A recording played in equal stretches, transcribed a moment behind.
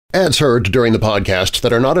Ads heard during the podcast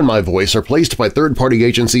that are not in my voice are placed by third-party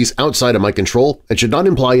agencies outside of my control and should not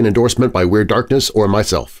imply an endorsement by Weird Darkness or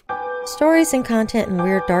myself. Stories and content in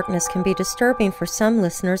Weird Darkness can be disturbing for some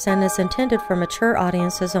listeners and is intended for mature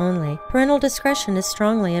audiences only. Parental discretion is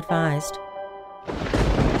strongly advised.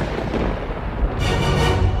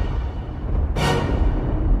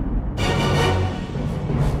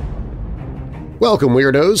 Welcome,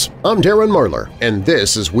 Weirdos! I'm Darren Marlar, and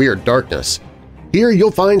this is Weird Darkness. Here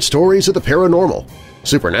you'll find stories of the paranormal,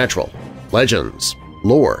 supernatural, legends,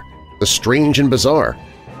 lore, the strange and bizarre,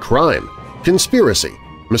 crime, conspiracy,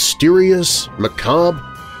 mysterious, macabre,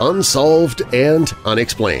 unsolved, and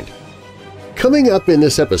unexplained. Coming up in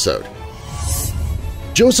this episode,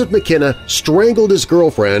 Joseph McKinnon strangled his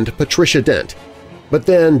girlfriend Patricia Dent, but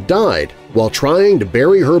then died while trying to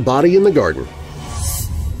bury her body in the garden.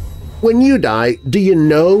 When you die, do you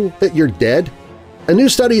know that you're dead? A new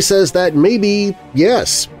study says that maybe,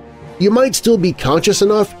 yes. You might still be conscious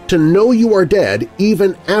enough to know you are dead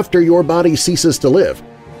even after your body ceases to live.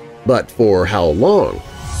 But for how long?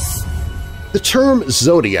 The term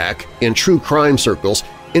Zodiac in true crime circles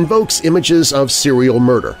invokes images of serial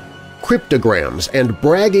murder, cryptograms, and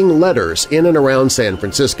bragging letters in and around San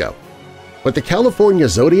Francisco. But the California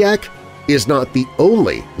Zodiac is not the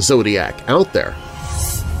only Zodiac out there.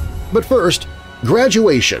 But first,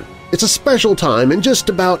 graduation. It's a special time in just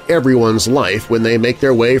about everyone's life when they make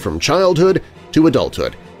their way from childhood to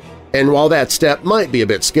adulthood. And while that step might be a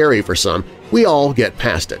bit scary for some, we all get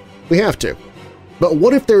past it. We have to. But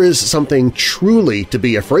what if there is something truly to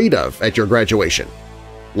be afraid of at your graduation?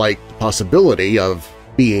 Like the possibility of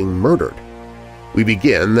being murdered. We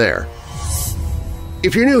begin there.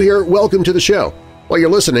 If you're new here, welcome to the show. While you're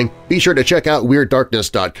listening, be sure to check out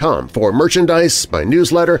WeirdDarkness.com for merchandise, my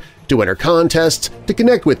newsletter, to enter contests, to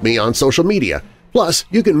connect with me on social media. Plus,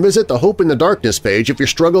 you can visit the Hope in the Darkness page if you're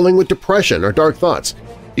struggling with depression or dark thoughts.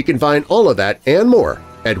 You can find all of that and more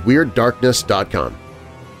at WeirdDarkness.com.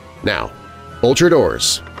 Now, bolt your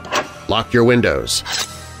doors, lock your windows,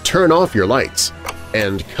 turn off your lights,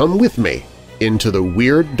 and come with me into the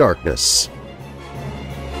Weird Darkness.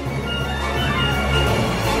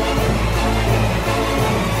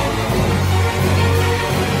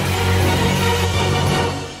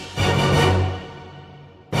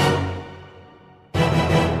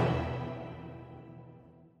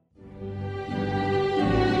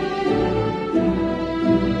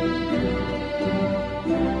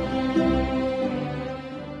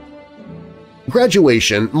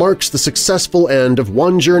 Graduation marks the successful end of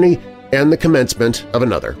one journey and the commencement of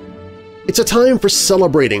another. It's a time for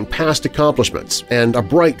celebrating past accomplishments and a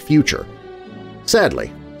bright future.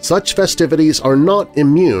 Sadly, such festivities are not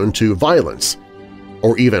immune to violence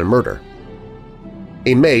or even murder.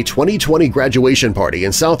 A May 2020 graduation party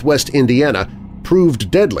in southwest Indiana proved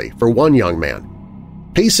deadly for one young man.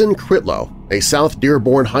 Payson Critlow, a South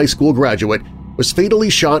Dearborn High School graduate, was fatally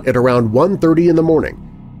shot at around 1:30 in the morning.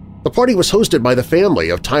 The party was hosted by the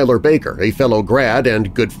family of Tyler Baker, a fellow grad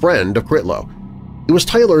and good friend of Critlow. It was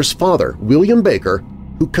Tyler's father, William Baker,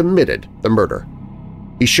 who committed the murder.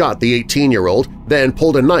 He shot the 18-year-old, then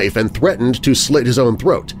pulled a knife and threatened to slit his own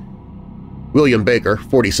throat. William Baker,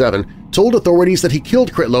 47, told authorities that he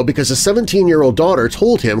killed Critlow because a 17-year-old daughter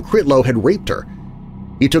told him Critlow had raped her.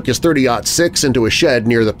 He took his .30-06 into a shed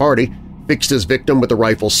near the party, fixed his victim with a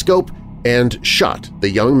rifle scope, and shot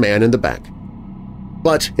the young man in the back.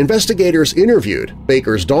 But investigators interviewed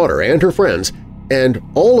Baker's daughter and her friends, and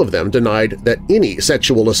all of them denied that any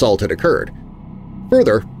sexual assault had occurred.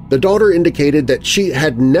 Further, the daughter indicated that she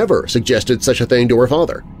had never suggested such a thing to her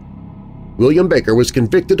father. William Baker was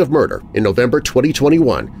convicted of murder in November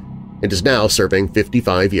 2021 and is now serving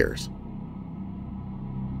 55 years.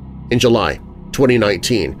 In July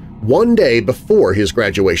 2019, one day before his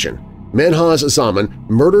graduation, Menhaz Zaman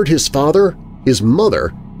murdered his father, his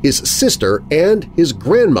mother, his sister, and his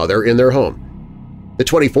grandmother in their home. The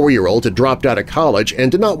 24-year-old had dropped out of college and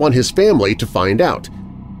did not want his family to find out.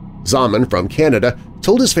 Zaman from Canada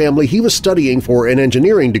told his family he was studying for an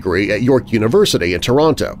engineering degree at York University in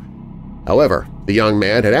Toronto. However, the young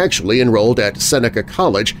man had actually enrolled at Seneca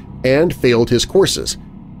College and failed his courses.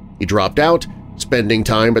 He dropped out, spending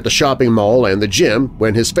time at the shopping mall and the gym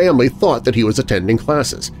when his family thought that he was attending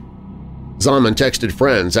classes. Zaman texted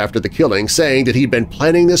friends after the killing saying that he'd been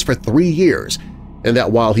planning this for 3 years and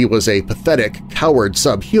that while he was a pathetic, coward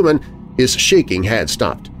subhuman, his shaking had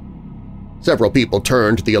stopped. Several people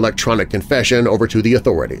turned the electronic confession over to the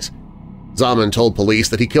authorities. Zaman told police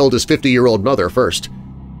that he killed his 50-year-old mother first.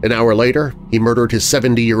 An hour later, he murdered his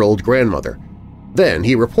 70-year-old grandmother. Then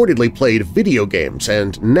he reportedly played video games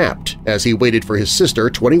and napped as he waited for his sister,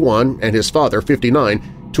 21, and his father,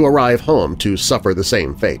 59, to arrive home to suffer the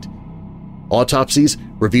same fate. Autopsies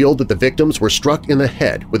revealed that the victims were struck in the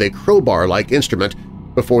head with a crowbar-like instrument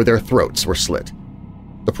before their throats were slit.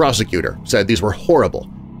 The prosecutor said these were horrible,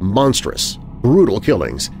 monstrous, brutal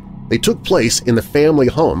killings. They took place in the family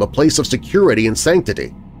home, a place of security and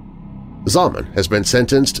sanctity. Zaman has been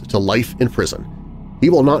sentenced to life in prison. He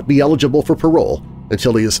will not be eligible for parole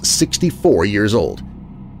until he is 64 years old,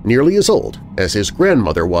 nearly as old as his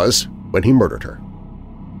grandmother was when he murdered her.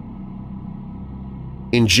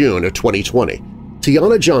 In June of 2020,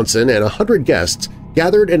 Tiana Johnson and 100 guests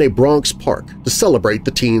gathered in a Bronx park to celebrate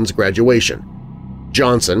the teen's graduation.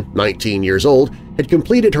 Johnson, 19 years old, had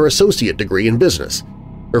completed her associate degree in business.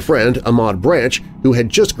 Her friend Ahmad Branch, who had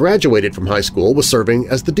just graduated from high school, was serving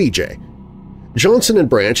as the DJ. Johnson and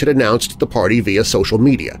Branch had announced the party via social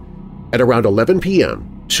media. At around 11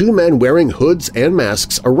 p.m., 2 men wearing hoods and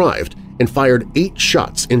masks arrived and fired 8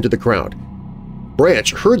 shots into the crowd.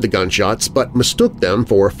 Branch heard the gunshots but mistook them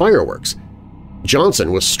for fireworks.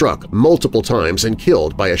 Johnson was struck multiple times and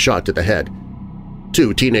killed by a shot to the head.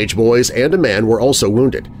 2 teenage boys and a man were also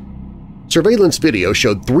wounded. Surveillance video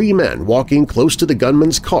showed 3 men walking close to the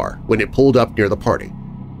gunman's car when it pulled up near the party.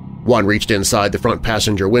 One reached inside the front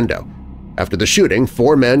passenger window. After the shooting,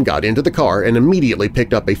 4 men got into the car and immediately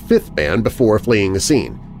picked up a 5th man before fleeing the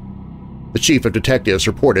scene. The chief of detectives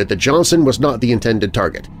reported that Johnson was not the intended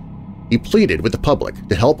target. He pleaded with the public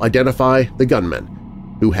to help identify the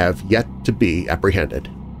gunmen, who have yet to be apprehended.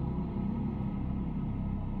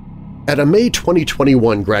 At a May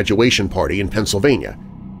 2021 graduation party in Pennsylvania,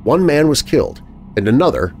 1 man was killed and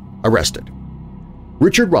another arrested.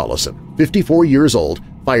 Richard Rollison, 54 years old,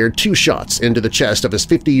 fired 2 shots into the chest of his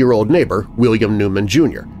 50-year-old neighbor, William Newman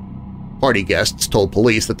Jr. Party guests told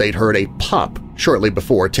police that they'd heard a pop shortly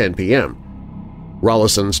before 10 p.m.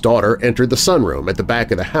 Rollison's daughter entered the sunroom at the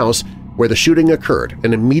back of the house where the shooting occurred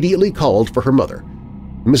and immediately called for her mother.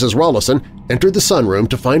 Mrs. Rollison entered the sunroom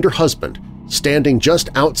to find her husband standing just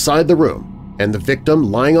outside the room and the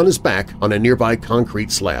victim lying on his back on a nearby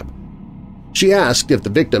concrete slab. She asked if the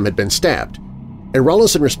victim had been stabbed, and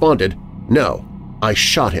Rollison responded, "No, I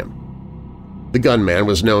shot him." The gunman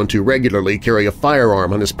was known to regularly carry a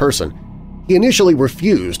firearm on his person. He initially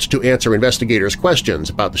refused to answer investigators' questions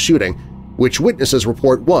about the shooting, which witnesses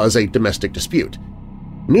report was a domestic dispute.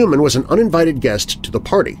 Newman was an uninvited guest to the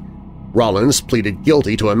party. Rollins pleaded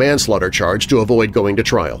guilty to a manslaughter charge to avoid going to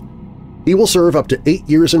trial. He will serve up to 8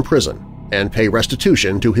 years in prison and pay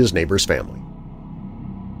restitution to his neighbor's family.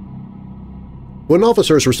 When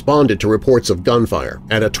officers responded to reports of gunfire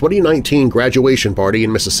at a 2019 graduation party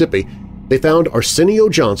in Mississippi, they found Arsenio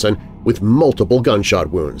Johnson with multiple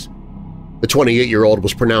gunshot wounds. The 28-year-old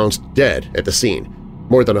was pronounced dead at the scene.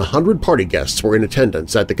 More than 100 party guests were in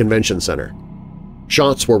attendance at the convention center.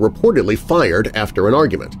 Shots were reportedly fired after an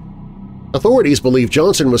argument. Authorities believe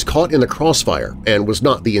Johnson was caught in the crossfire and was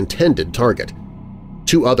not the intended target.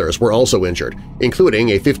 2 others were also injured, including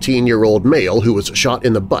a 15-year-old male who was shot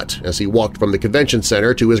in the butt as he walked from the convention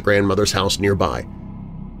center to his grandmother's house nearby.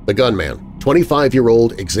 The gunman,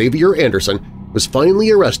 25-year-old Xavier Anderson, was finally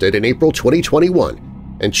arrested in April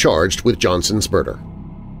 2021 and charged with Johnson's murder.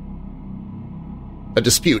 A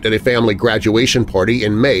dispute at a family graduation party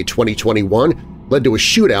in May 2021 led to a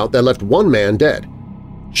shootout that left 1 man dead.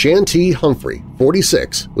 Shantee Humphrey,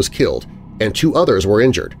 46, was killed and 2 others were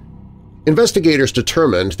injured. Investigators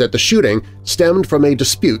determined that the shooting stemmed from a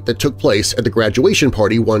dispute that took place at the graduation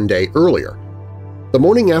party 1 day earlier. The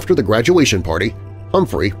morning after the graduation party,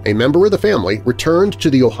 Humphrey, a member of the family, returned to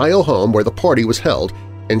the Ohio home where the party was held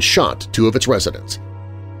and shot 2 of its residents.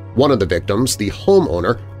 One of the victims, the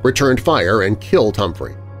homeowner, returned fire and killed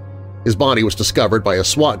Humphrey. His body was discovered by a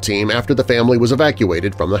SWAT team after the family was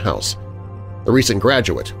evacuated from the house. The recent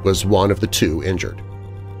graduate was one of the 2 injured.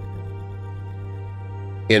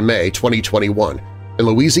 In May 2021, in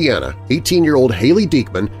Louisiana, 18-year-old Haley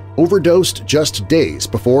Diekman overdosed just days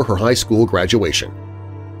before her high school graduation.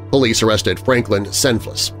 Police arrested Franklin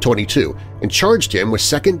Senflis, 22, and charged him with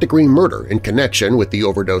second-degree murder in connection with the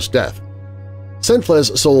overdose death.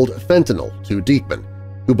 Senflis sold fentanyl to Diekman,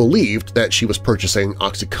 who believed that she was purchasing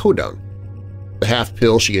oxycodone. The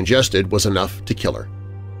half-pill she ingested was enough to kill her.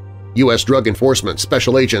 U.S. Drug Enforcement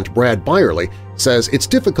Special Agent Brad Byerly says it's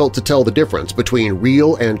difficult to tell the difference between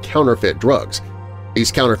real and counterfeit drugs.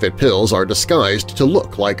 These counterfeit pills are disguised to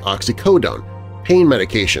look like oxycodone, pain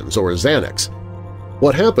medications, or Xanax.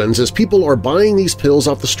 What happens is people are buying these pills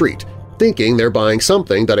off the street, thinking they're buying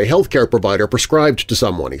something that a healthcare provider prescribed to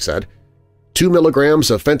someone, he said. 2 milligrams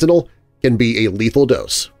of fentanyl can be a lethal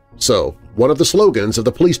dose. So, one of the slogans of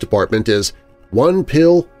the police department is, "One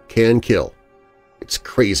pill can kill." It's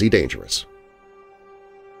crazy dangerous.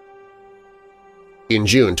 In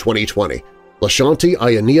June 2020, Lashanti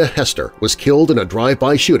Ionia Hester was killed in a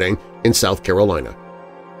drive-by shooting in South Carolina.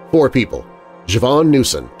 4 people: Javon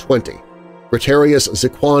Newsom, 20, Gretarius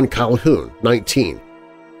Zaquan Calhoun, 19,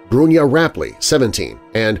 Brunia Rapley, 17,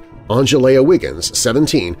 and Angelea Wiggins,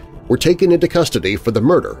 17, were taken into custody for the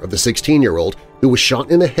murder of the 16-year-old who was shot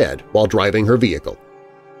in the head while driving her vehicle.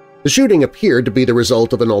 The shooting appeared to be the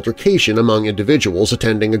result of an altercation among individuals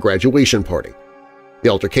attending a graduation party. The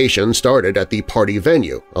altercation started at the party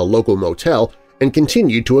venue, a local motel, and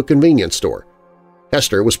continued to a convenience store.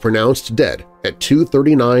 Hester was pronounced dead at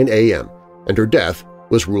 2:39 a.m., and her death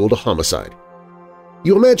was ruled a homicide.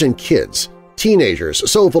 You imagine kids, teenagers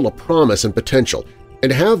so full of promise and potential,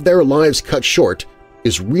 and have their lives cut short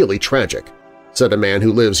is really tragic, said a man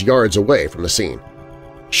who lives yards away from the scene.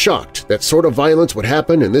 Shocked that sort of violence would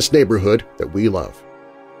happen in this neighborhood that we love.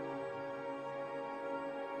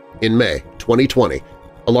 In May 2020,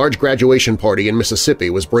 a large graduation party in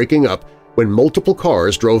Mississippi was breaking up when multiple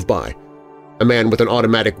cars drove by. A man with an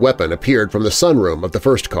automatic weapon appeared from the sunroom of the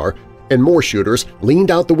first car, and more shooters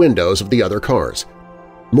leaned out the windows of the other cars.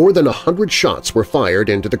 More than 100 shots were fired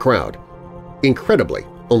into the crowd. Incredibly,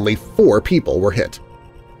 only 4 people were hit.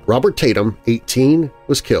 Robert Tatum, 18,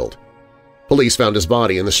 was killed. Police found his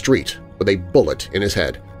body in the street with a bullet in his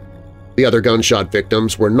head. The other gunshot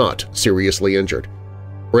victims were not seriously injured.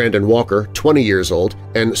 Brandon Walker, 20 years old,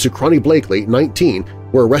 and Sukrani Blakely, 19,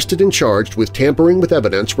 were arrested and charged with tampering with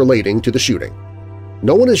evidence relating to the shooting.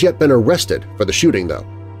 No one has yet been arrested for the shooting, though.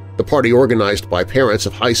 The party, organized by parents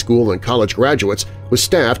of high school and college graduates, was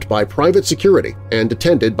staffed by private security and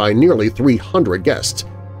attended by nearly 300 guests.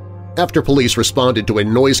 After police responded to a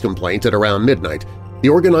noise complaint at around midnight, the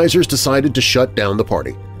organizers decided to shut down the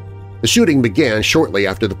party. The shooting began shortly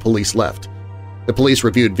after the police left. The police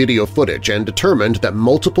reviewed video footage and determined that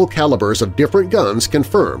multiple calibers of different guns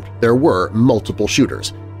confirmed there were multiple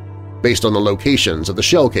shooters. Based on the locations of the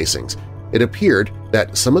shell casings, it appeared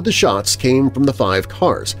that some of the shots came from the 5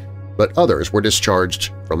 cars, but others were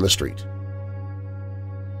discharged from the street.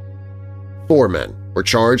 4 men were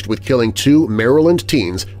charged with killing 2 Maryland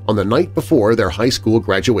teens on the night before their high school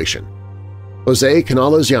graduation. Jose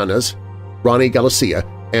Canales Llanes, Ronnie Galicia,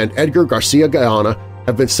 and Edgar Garcia Guyana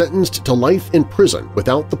have been sentenced to life in prison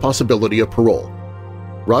without the possibility of parole.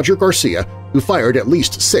 Roger Garcia, who fired at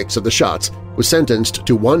least 6 of the shots, was sentenced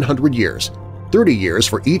to 100 years, 30 years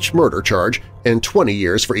for each murder charge and 20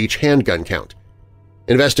 years for each handgun count.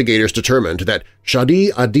 Investigators determined that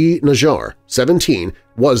Shadi Adi Najjar, 17,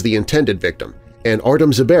 was the intended victim, and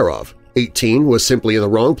Artem Zuberov, 18, was simply in the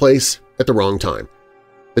wrong place at the wrong time.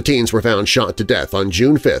 The teens were found shot to death on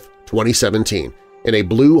June 5, 2017, in a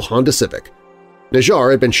blue Honda Civic.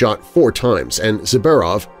 Najjar had been shot 4 times and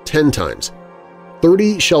Zuberov 10 times.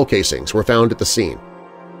 30 shell casings were found at the scene.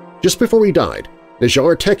 Just before he died,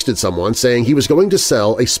 Najjar texted someone saying he was going to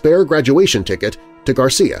sell a spare graduation ticket to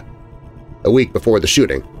Garcia. A week before the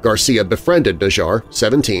shooting, Garcia befriended Najjar,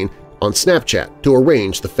 17, on Snapchat to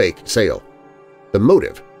arrange the fake sale. The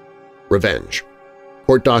motive? Revenge.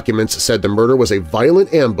 Court documents said the murder was a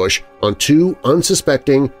violent ambush on 2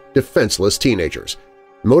 unsuspecting, defenseless teenagers,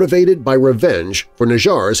 motivated by revenge for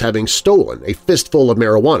Najjar's having stolen a fistful of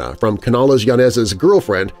marijuana from Canales Llanes'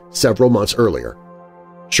 girlfriend several months earlier.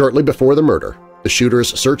 Shortly before the murder, the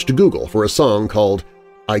shooters searched Google for a song called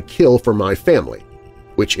 "I Kill for My Family,"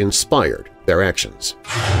 which inspired their actions.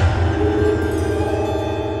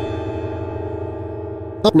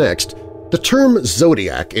 Up next, the term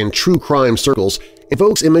Zodiac in true crime circles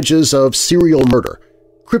evokes images of serial murder,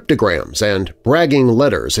 cryptograms, and bragging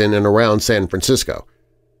letters in and around San Francisco.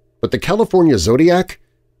 But the California Zodiac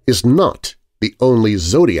is not the only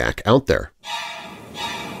Zodiac out there.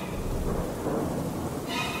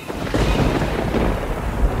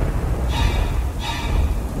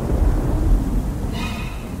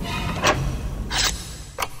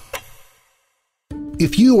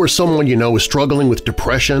 If you or someone you know is struggling with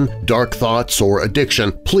depression, dark thoughts, or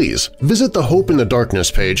addiction, please visit the Hope in the Darkness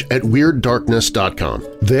page at WeirdDarkness.com.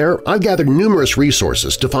 There, I've gathered numerous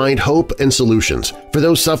resources to find hope and solutions. For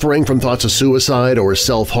those suffering from thoughts of suicide or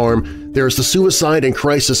self-harm, there's the Suicide and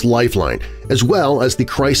Crisis Lifeline, as well as the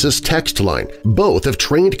Crisis Text Line. Both have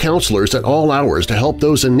trained counselors at all hours to help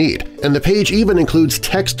those in need, and the page even includes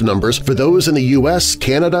text numbers for those in the U.S.,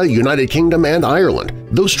 Canada, United Kingdom, and Ireland.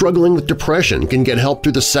 Those struggling with depression can get help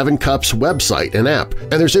through the 7 Cups website and app,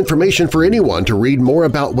 and there's information for anyone to read more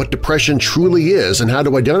about what depression truly is and how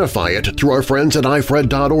to identify it through our friends at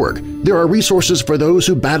ifred.org. There are resources for those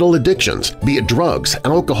who battle addictions, be it drugs,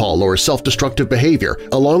 alcohol, or self-destructive behavior,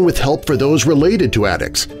 along with help help for those related to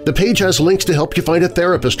addicts. The page has links to help you find a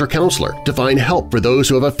therapist or counselor, to find help for those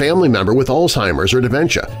who have a family member with Alzheimer's or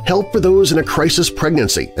dementia, help for those in a crisis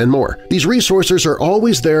pregnancy, and more. These resources are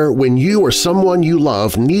always there when you or someone you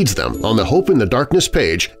love needs them on the Hope in the Darkness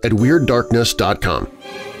page at WeirdDarkness.com.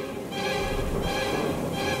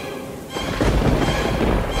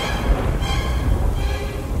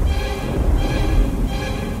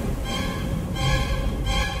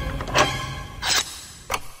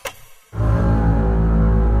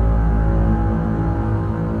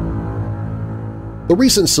 The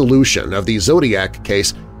recent solution of the Zodiac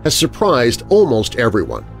case has surprised almost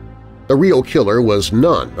everyone. The real killer was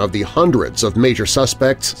none of the hundreds of major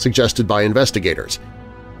suspects suggested by investigators.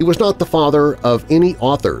 He was not the father of any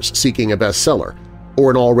authors seeking a bestseller or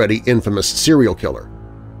an already infamous serial killer.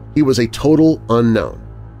 He was a total unknown.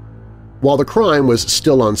 While the crime was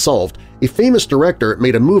still unsolved, a famous director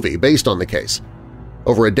made a movie based on the case.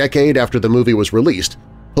 Over a decade after the movie was released,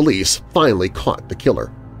 police finally caught the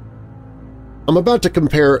killer. I'm about to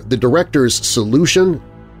compare the director's solution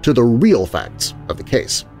to the real facts of the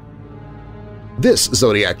case. This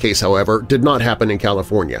Zodiac case, however, did not happen in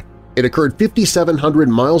California. It occurred 5,700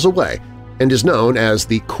 miles away and is known as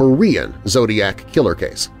the Korean Zodiac killer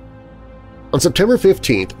case. On September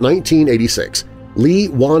 15, 1986, Lee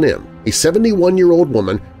Won-im, a 71-year-old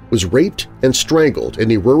woman, was raped and strangled in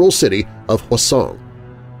the rural city of Hwasong.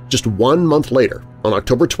 Just 1 month later, on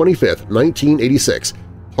October 25, 1986,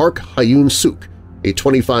 Park Hyun-suk, a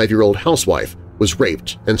 25-year-old housewife, was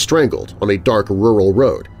raped and strangled on a dark rural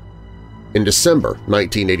road. In December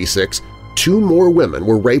 1986, 2 more women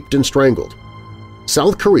were raped and strangled.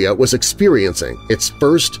 South Korea was experiencing its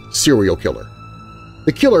first serial killer.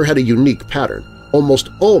 The killer had a unique pattern. Almost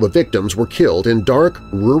all the victims were killed in dark,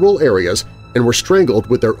 rural areas and were strangled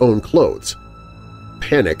with their own clothes.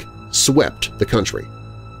 Panic swept the country.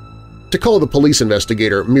 To call the police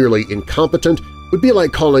investigator merely incompetent would be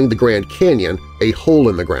like calling the Grand Canyon a hole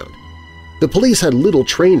in the ground. The police had little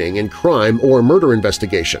training in crime or murder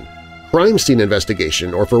investigation, crime scene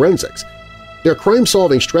investigation, or forensics. Their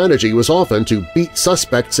crime-solving strategy was often to beat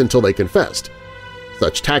suspects until they confessed.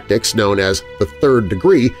 Such tactics, known as the third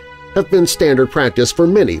degree, have been standard practice for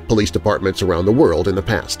many police departments around the world in the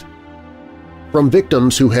past. From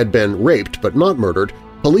victims who had been raped but not murdered,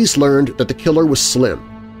 police learned that the killer was slim,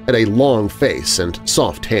 had a long face and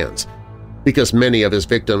soft hands. Because many of his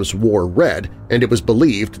victims wore red and it was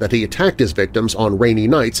believed that he attacked his victims on rainy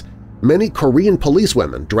nights, many Korean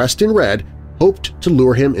policewomen dressed in red hoped to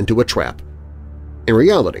lure him into a trap. In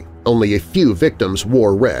reality, only a few victims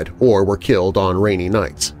wore red or were killed on rainy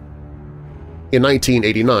nights. In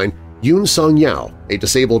 1989, Yoon Sung-yao, a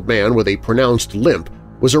disabled man with a pronounced limp,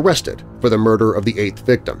 was arrested for the murder of the 8th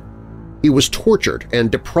victim. He was tortured and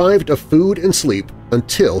deprived of food and sleep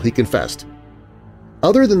until he confessed.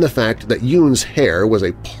 Other than the fact that Yoon's hair was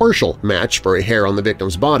a partial match for a hair on the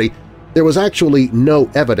victim's body, there was actually no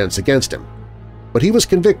evidence against him. But he was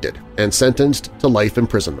convicted and sentenced to life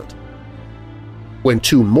imprisonment. When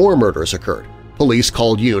 2 more murders occurred, police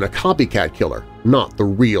called Yoon a copycat killer, not the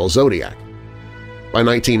real Zodiac. By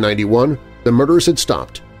 1991, the murders had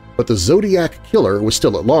stopped, but the Zodiac killer was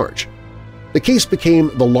still at large. The case became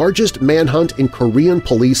the largest manhunt in Korean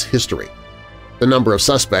police history. The number of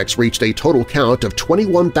suspects reached a total count of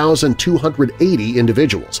 21,280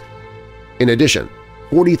 individuals. In addition,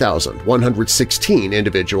 40,116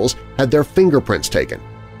 individuals had their fingerprints taken,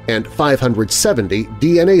 and 570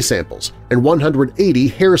 DNA samples and 180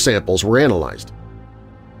 hair samples were analyzed.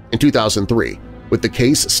 In 2003, with the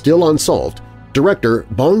case still unsolved, director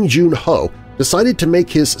Bong Joon-ho decided to make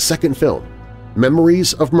his second film,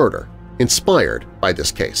 Memories of Murder, inspired by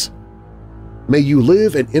this case. May you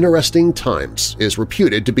live in interesting times is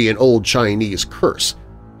reputed to be an old Chinese curse.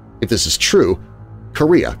 If this is true,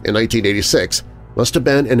 Korea in 1986 must have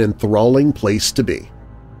been an enthralling place to be.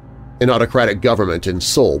 An autocratic government in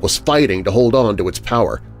Seoul was fighting to hold on to its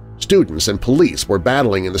power. Students and police were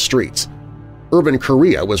battling in the streets. Urban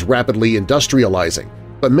Korea was rapidly industrializing,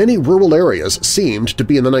 but many rural areas seemed to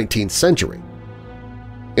be in the 19th century.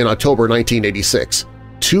 In October 1986,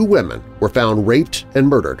 2 women were found raped and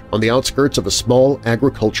murdered on the outskirts of a small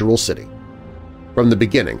agricultural city. From the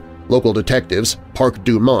beginning, local detectives Park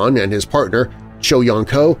Do-man and his partner Cho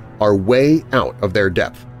Yong-ko are way out of their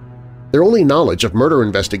depth. Their only knowledge of murder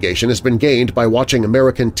investigation has been gained by watching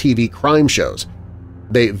American TV crime shows.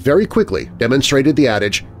 They very quickly demonstrated the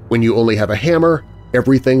adage, "When you only have a hammer,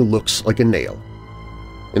 everything looks like a nail."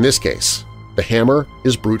 In this case, the hammer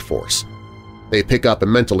is brute force. They pick up a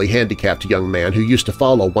mentally handicapped young man who used to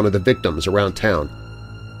follow one of the victims around town.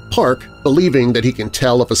 Park, believing that he can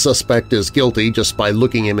tell if a suspect is guilty just by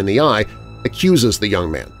looking him in the eye, accuses the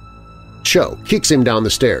young man. Cho kicks him down the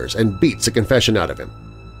stairs and beats a confession out of him.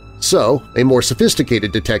 So, a more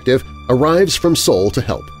sophisticated detective arrives from Seoul to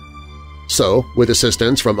help. So, with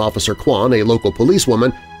assistance from Officer Kwan, a local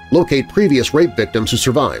policewoman, locate previous rape victims who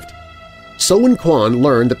survived. So and Kwan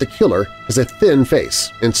learn that the killer has a thin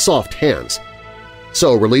face and soft hands.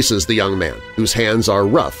 So releases the young man, whose hands are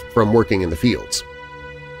rough from working in the fields.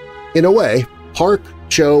 In a way, Park,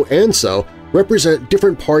 Cho, and So represent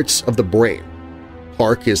different parts of the brain.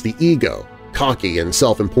 Park is the ego, cocky and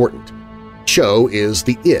self-important. Cho is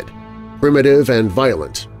the id, primitive and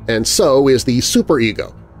violent, and So is the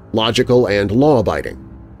superego, logical and law-abiding.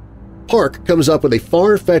 Park comes up with a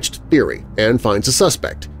far-fetched theory and finds a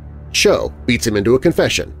suspect. Cho beats him into a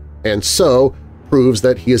confession, and So proves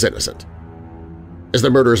that he is innocent. As the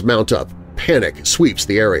murders mount up, panic sweeps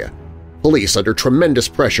the area. Police, under tremendous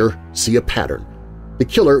pressure, see a pattern. The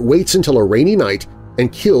killer waits until a rainy night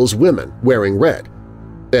and kills women wearing red.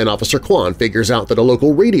 Then Officer Kwan figures out that a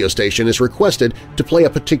local radio station is requested to play a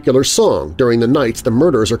particular song during the nights the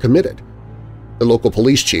murders are committed. The local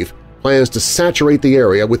police chief plans to saturate the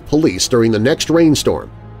area with police during the next rainstorm,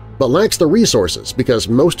 but lacks the resources because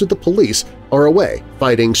most of the police are away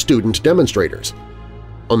fighting student demonstrators.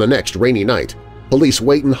 On the next rainy night, police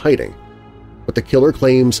wait in hiding, but the killer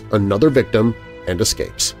claims another victim and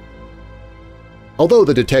escapes. Although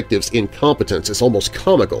the detectives' incompetence is almost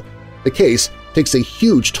comical, the case takes a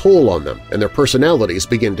huge toll on them and their personalities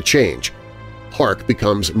begin to change. Park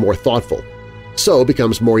becomes more thoughtful, So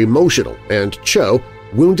becomes more emotional, and Cho,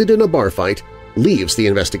 wounded in a bar fight, leaves the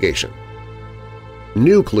investigation.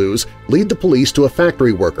 New clues lead the police to a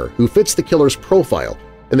factory worker who fits the killer's profile,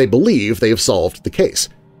 and they believe they have solved the case.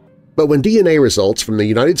 But when DNA results from the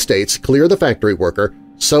United States clear the factory worker,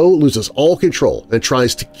 So loses all control and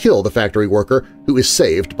tries to kill the factory worker who is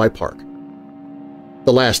saved by Park.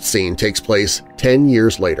 The last scene takes place 10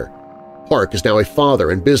 years later. Park is now a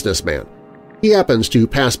father and businessman. He happens to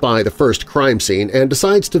pass by the first crime scene and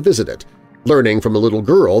decides to visit it, learning from a little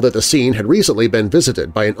girl that the scene had recently been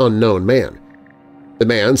visited by an unknown man. The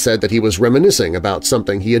man said that he was reminiscing about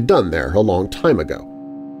something he had done there a long time ago.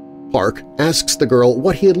 Park asks the girl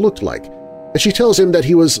what he had looked like, and she tells him that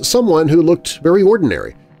he was someone who looked very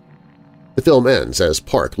ordinary. The film ends as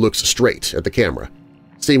Park looks straight at the camera,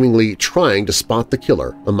 seemingly trying to spot the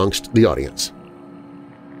killer amongst the audience.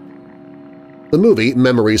 The movie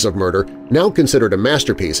Memories of Murder, now considered a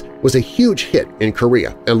masterpiece, was a huge hit in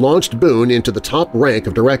Korea and launched Boon into the top rank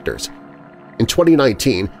of directors. In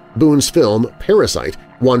 2019, Boon's film Parasite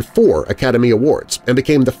won 4 Academy Awards and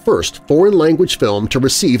became the first foreign-language film to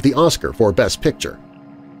receive the Oscar for Best Picture.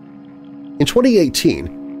 In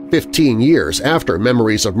 2018, 15 years after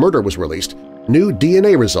Memories of Murder was released, new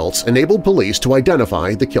DNA results enabled police to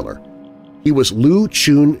identify the killer. He was Lee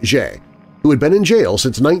Chun-jae, who had been in jail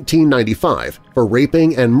since 1995 for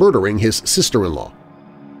raping and murdering his sister-in-law.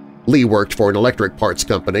 Lee worked for an electric parts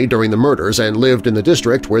company during the murders and lived in the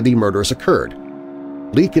district where the murders occurred.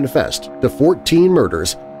 Lee confessed to 14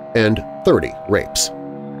 murders and 30 rapes.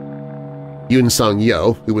 Yoon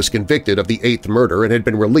Sung-yeol, who was convicted of the 8th murder and had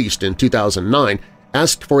been released in 2009,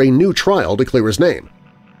 asked for a new trial to clear his name.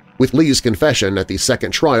 With Lee's confession at the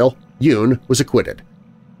second trial, Yoon was acquitted.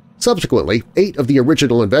 Subsequently, 8 of the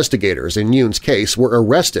original investigators in Yoon's case were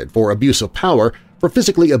arrested for abuse of power for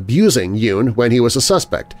physically abusing Yoon when he was a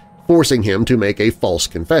suspect, forcing him to make a false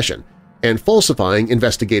confession, and falsifying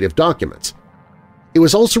investigative documents. It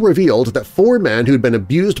was also revealed that 4 men who had been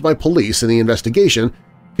abused by police in the investigation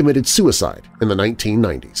committed suicide in the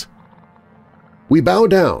 1990s. We bow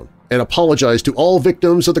down and apologize to all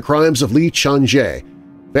victims of the crimes of Lee Chun-jae,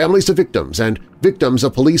 families of victims and victims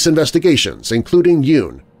of police investigations, including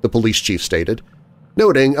Yoon, the police chief stated,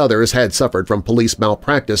 noting others had suffered from police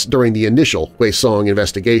malpractice during the initial Hwasong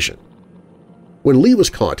investigation. When Lee was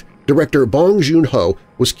caught, director Bong Joon-ho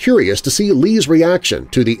was curious to see Lee's reaction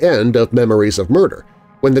to the end of Memories of Murder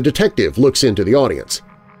when the detective looks into the audience.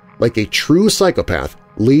 Like a true psychopath,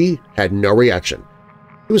 Lee had no reaction.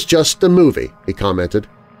 "It was just a movie," he commented.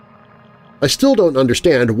 "I still don't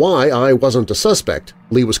understand why I wasn't a suspect,"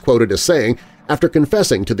 Lee was quoted as saying after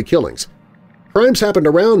confessing to the killings. "Crimes happened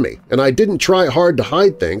around me, and I didn't try hard to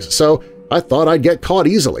hide things, so I thought I'd get caught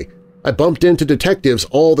easily. I bumped into detectives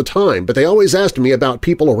all the time, but they always asked me about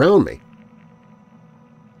people around me."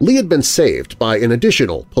 Lee had been saved by an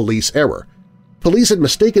additional police error. Police had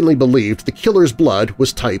mistakenly believed the killer's blood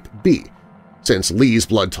was type B. Since Lee's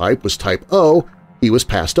blood type was type O, he was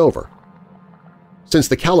passed over. Since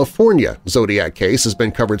the California Zodiac case has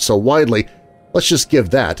been covered so widely, let's just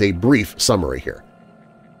give that a brief summary here.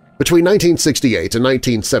 Between 1968 and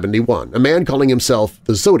 1971, a man calling himself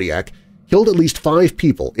the Zodiac killed at least 5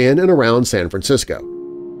 people in and around San Francisco.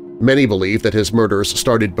 Many believe that his murders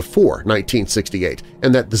started before 1968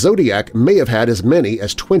 and that the Zodiac may have had as many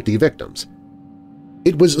as 20 victims.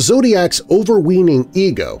 It was Zodiac's overweening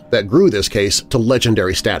ego that grew this case to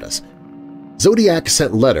legendary status. Zodiac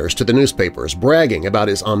sent letters to the newspapers bragging about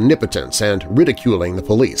his omnipotence and ridiculing the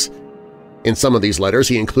police. In some of these letters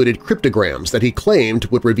he included cryptograms that he claimed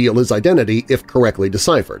would reveal his identity if correctly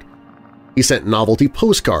deciphered. He sent novelty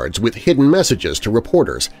postcards with hidden messages to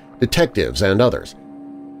reporters, detectives, and others.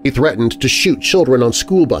 He threatened to shoot children on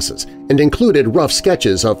school buses and included rough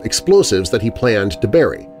sketches of explosives that he planned to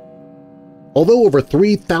bury. Although over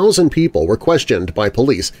 3,000 people were questioned by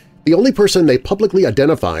police, the only person they publicly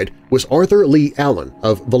identified was Arthur Lee Allen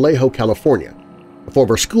of Vallejo, California, a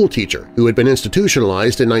former schoolteacher who had been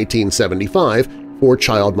institutionalized in 1975 for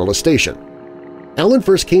child molestation. Allen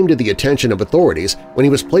first came to the attention of authorities when he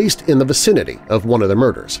was placed in the vicinity of one of the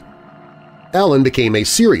murders. Allen became a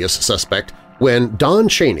serious suspect when Don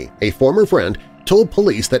Cheney, a former friend, told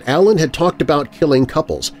police that Allen had talked about killing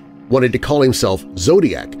couples, wanted to call himself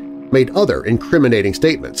Zodiac, made other incriminating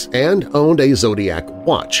statements, and owned a Zodiac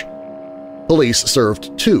watch. Police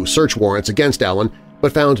served 2 search warrants against Allen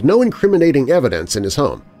but found no incriminating evidence in his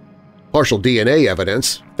home. Partial DNA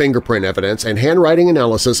evidence, fingerprint evidence, and handwriting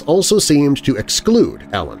analysis also seemed to exclude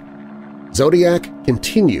Allen. Zodiac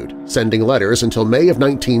continued sending letters until May of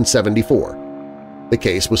 1974. The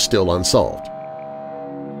case was still unsolved.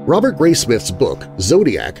 Robert Graysmith's book,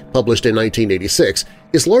 Zodiac, published in 1986,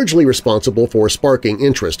 is largely responsible for sparking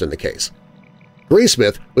interest in the case.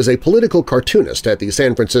 Graysmith was a political cartoonist at the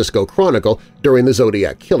San Francisco Chronicle during the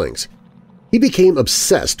Zodiac killings. He became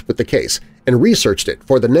obsessed with the case and researched it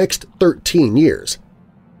for the next 13 years.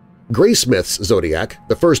 Graysmith's Zodiac,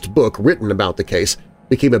 the first book written about the case,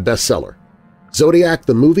 became a bestseller. Zodiac,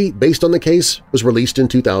 the movie based on the case, was released in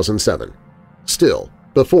 2007, still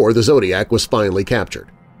before the Zodiac was finally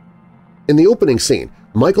captured. In the opening scene,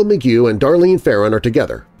 Michael McGew and Darlene Ferrin are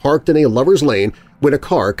together, parked in a lover's lane when a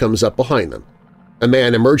car comes up behind them. A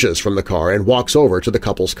man emerges from the car and walks over to the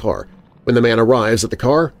couple's car. When the man arrives at the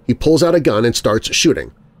car, he pulls out a gun and starts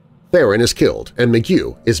shooting. Ferrin is killed and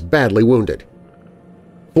McGew is badly wounded.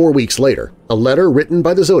 4 weeks later, a letter written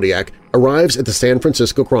by the Zodiac arrives at the San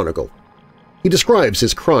Francisco Chronicle. He describes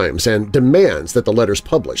his crimes and demands that the letters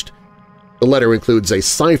published. The letter includes a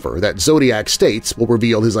cipher that Zodiac states will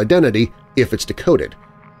reveal his identity if it's decoded.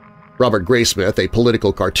 Robert Graysmith, a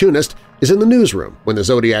political cartoonist, is in the newsroom when the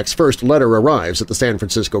Zodiac's first letter arrives at the San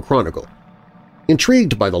Francisco Chronicle.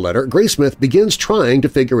 Intrigued by the letter, Graysmith begins trying to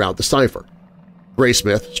figure out the cipher.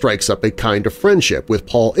 Graysmith strikes up a kind of friendship with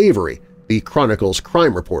Paul Avery, the Chronicle's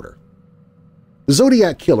crime reporter. The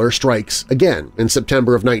Zodiac killer strikes again in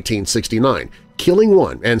September of 1969, killing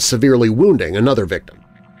one and severely wounding another victim.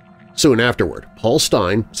 Soon afterward, Paul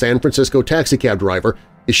Stein, San Francisco taxicab driver,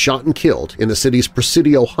 is shot and killed in the city's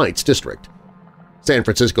Presidio Heights district. San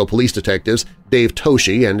Francisco police detectives Dave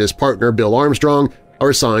Toshi and his partner Bill Armstrong are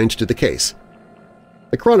assigned to the case.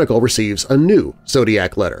 The Chronicle receives a new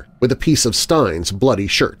Zodiac letter with a piece of Stein's bloody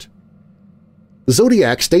shirt. The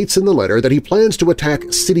Zodiac states in the letter that he plans to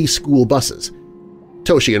attack city school buses.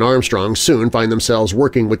 Toshi and Armstrong soon find themselves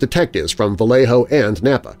working with detectives from Vallejo and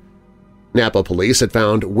Napa. Napa police had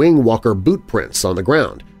found wing walker boot prints on the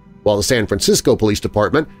ground, while the San Francisco Police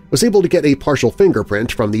Department was able to get a partial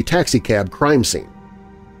fingerprint from the taxicab crime scene.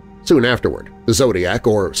 Soon afterward, the Zodiac,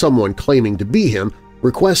 or someone claiming to be him,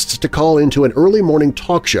 requests to call into an early morning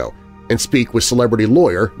talk show and speak with celebrity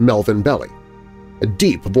lawyer Melvin Belli. A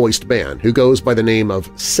deep-voiced man who goes by the name of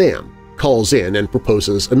Sam calls in and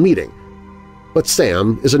proposes a meeting. But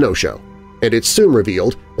Sam is a no-show, and it's soon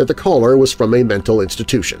revealed that the caller was from a mental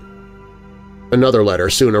institution. Another letter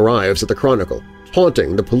soon arrives at the Chronicle,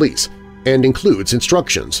 taunting the police, and includes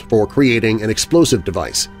instructions for creating an explosive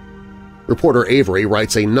device. Reporter Avery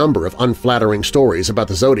writes a number of unflattering stories about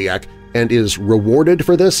the Zodiac and is rewarded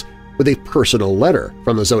for this with a personal letter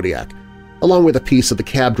from the Zodiac, along with a piece of the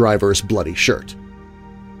cab driver's bloody shirt.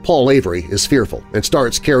 Paul Avery is fearful and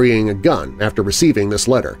starts carrying a gun after receiving this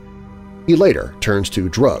letter. He later turns to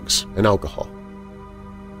drugs and alcohol.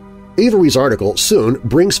 Avery's article soon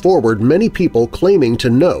brings forward many people claiming to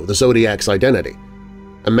know the Zodiac's identity.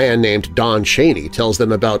 A man named Don Cheney tells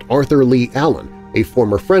them about Arthur Lee Allen, a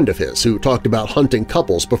former friend of his who talked about hunting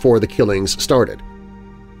couples before the killings started.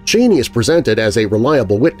 Cheney is presented as a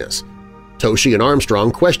reliable witness. Toshi and Armstrong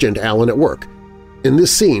questioned Allen at work. In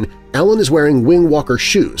this scene, Allen is wearing wing walker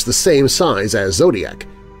shoes the same size as Zodiac.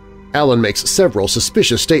 Allen makes several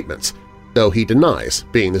suspicious statements, though he denies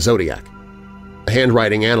being the Zodiac. A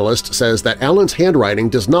handwriting analyst says that Allen's handwriting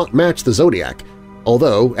does not match the Zodiac,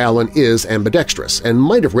 although Allen is ambidextrous and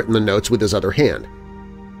might have written the notes with his other hand.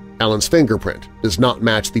 Allen's fingerprint does not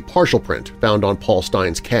match the partial print found on Paul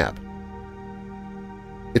Stein's cab.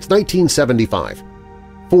 It's 1975.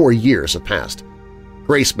 4 years have passed.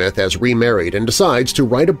 Graysmith has remarried and decides to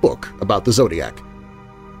write a book about the Zodiac.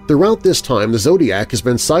 Throughout this time, the Zodiac has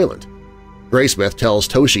been silent. Graysmith tells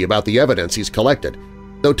Toshi about the evidence he's collected.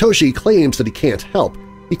 Though Toshi claims that he can't help,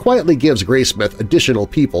 he quietly gives Graysmith additional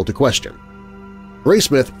people to question.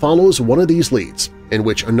 Graysmith follows one of these leads, in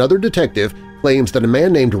which another detective claims that a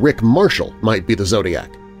man named Rick Marshall might be the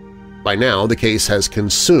Zodiac. By now, the case has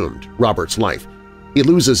consumed Robert's life. He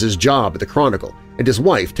loses his job at the Chronicle, and his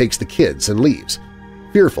wife takes the kids and leaves,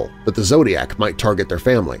 fearful that the Zodiac might target their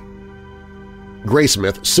family.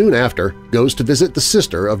 Graysmith soon after goes to visit the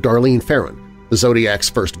sister of Darlene Ferrin, the Zodiac's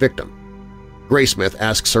first victim. Graysmith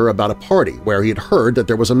asks her about a party where he had heard that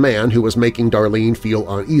there was a man who was making Darlene feel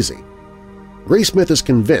uneasy. Graysmith is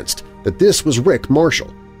convinced that this was Rick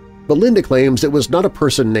Marshall, but Linda claims it was not a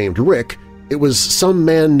person named Rick, it was some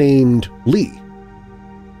man named Lee.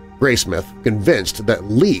 Graysmith, convinced that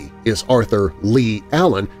Lee is Arthur Lee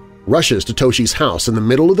Allen, rushes to Toshi's house in the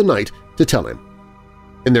middle of the night to tell him.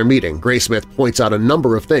 In their meeting, Graysmith points out a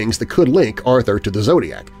number of things that could link Arthur to the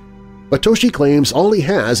Zodiac, but Toshi claims all he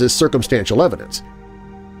has is circumstantial evidence.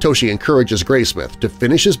 Toshi encourages Graysmith to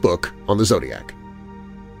finish his book on the Zodiac.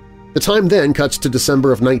 The time then cuts to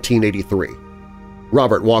December of 1983.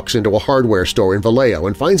 Robert walks into a hardware store in Vallejo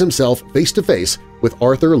and finds himself face-to-face with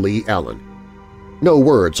Arthur Lee Allen. No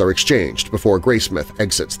words are exchanged before Graysmith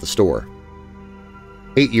exits the store.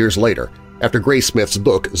 8 years later, after Graysmith's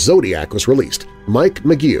book Zodiac was released, Mike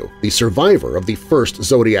McGew, the survivor of the first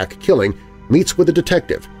Zodiac killing, meets with a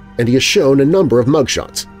detective, and he is shown a number of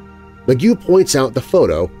mugshots. McGew points out the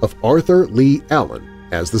photo of Arthur Lee Allen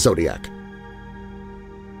as the Zodiac.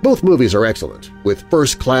 Both movies are excellent, with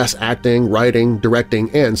first-class acting, writing, directing,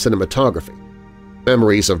 and cinematography.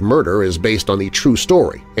 Memories of Murder is based on the true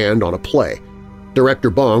story and on a play. Director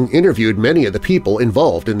Bong interviewed many of the people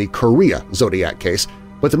involved in the Korea Zodiac case,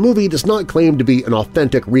 but the movie does not claim to be an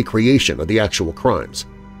authentic recreation of the actual crimes.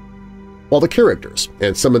 While the characters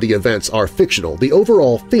and some of the events are fictional, the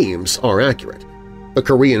overall themes are accurate. The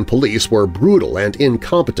Korean police were brutal and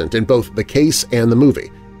incompetent in both the case and the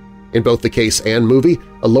movie. In both the case and movie,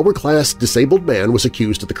 a lower-class disabled man was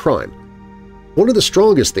accused of the crime. One of the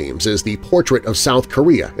strongest themes is the portrait of South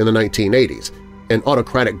Korea in the 1980s, an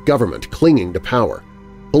autocratic government clinging to power,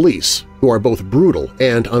 police who are both brutal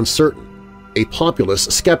and uncertain, a populace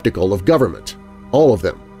skeptical of government, all of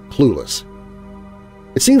them clueless.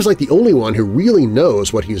 It seems like the only one who really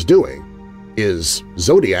knows what he's doing is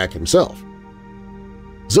Zodiac himself.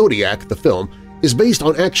 Zodiac, the film, is based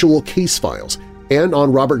on actual case files and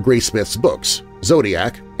on Robert Graysmith's books,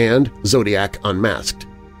 Zodiac and Zodiac Unmasked.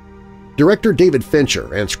 Director David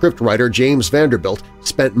Fincher and scriptwriter James Vanderbilt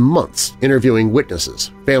spent months interviewing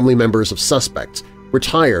witnesses, family members of suspects,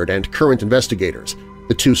 retired and current investigators,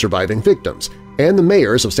 the 2 surviving victims, and the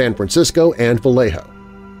mayors of San Francisco and Vallejo.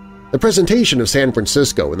 The presentation of San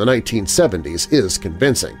Francisco in the 1970s is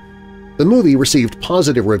convincing. The movie received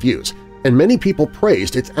positive reviews, and many people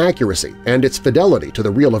praised its accuracy and its fidelity to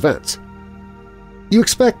the real events. You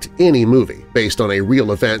expect any movie based on a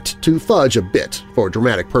real event to fudge a bit for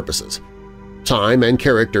dramatic purposes. Time and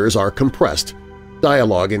characters are compressed,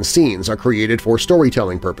 dialogue and scenes are created for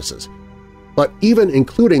storytelling purposes. But even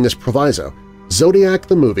including this proviso, Zodiac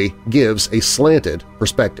the movie gives a slanted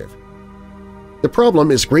perspective. The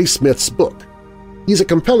problem is Graysmith's book. He's a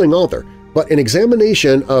compelling author, but an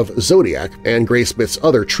examination of Zodiac and Graysmith's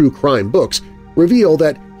other true crime books reveal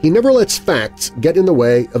that he never lets facts get in the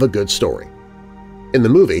way of a good story. In the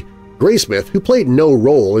movie, Graysmith, who played no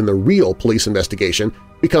role in the real police investigation,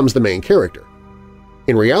 becomes the main character.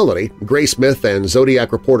 In reality, Graysmith and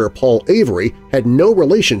Zodiac reporter Paul Avery had no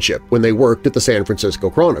relationship when they worked at the San Francisco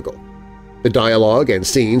Chronicle. The dialogue and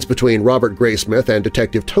scenes between Robert Graysmith and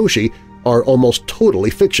Detective Toshi are almost totally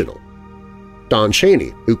fictional. Don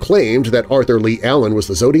Chaney, who claimed that Arthur Lee Allen was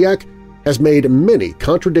the Zodiac, has made many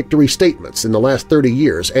contradictory statements in the last 30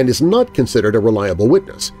 years and is not considered a reliable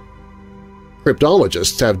witness.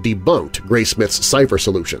 Cryptologists have debunked Graysmith's cipher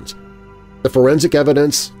solutions. The forensic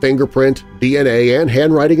evidence, fingerprint, DNA, and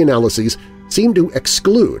handwriting analyses seem to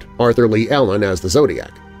exclude Arthur Lee Allen as the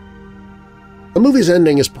Zodiac. A movie's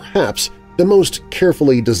ending is perhaps the most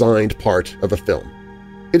carefully designed part of a film.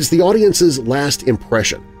 It is the audience's last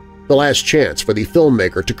impression, the last chance for the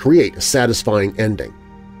filmmaker to create a satisfying ending.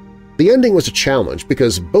 The ending was a challenge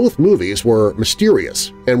because both movies were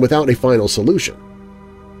mysterious and without a final solution.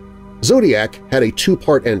 Zodiac had a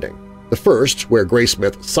two-part ending. The first, where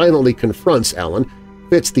Graysmith silently confronts Alan,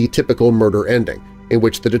 fits the typical murder ending, in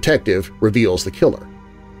which the detective reveals the killer.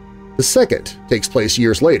 The second takes place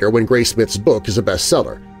years later when Graysmith's book is a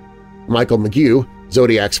bestseller. Michael McGew,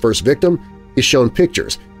 Zodiac's first victim, is shown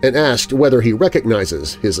pictures and asked whether he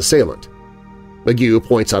recognizes his assailant. McGew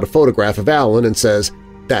points out a photograph of Alan and says,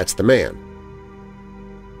 "That's the man."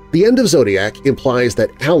 The end of Zodiac implies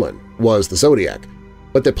that Alan was the Zodiac,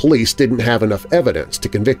 but that police didn't have enough evidence to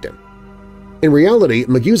convict him. In reality,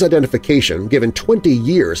 McGew's identification, given 20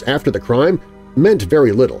 years after the crime, meant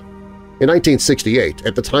very little. In 1968,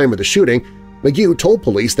 at the time of the shooting, McGew told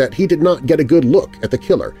police that he did not get a good look at the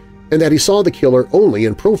killer and that he saw the killer only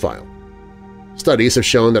in profile. Studies have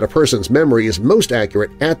shown that a person's memory is most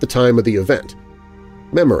accurate at the time of the event.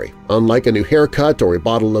 Memory, unlike a new haircut or a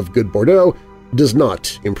bottle of good Bordeaux, does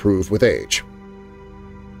not improve with age.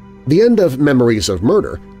 The end of Memories of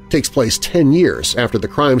Murder takes place 10 years after the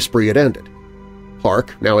crime spree had ended.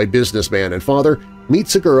 Park, now a businessman and father,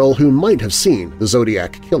 meets a girl who might have seen the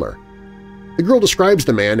Zodiac killer. The girl describes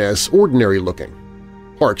the man as ordinary-looking.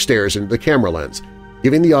 Park stares into the camera lens,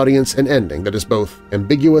 giving the audience an ending that is both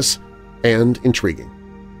ambiguous and intriguing.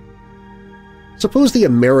 Suppose the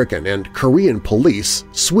American and Korean police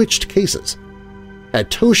switched cases.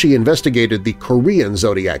 Had Toshi investigated the Korean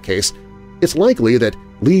Zodiac case, it's likely that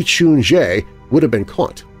Lee Chun-jae would have been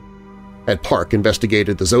caught. Had Park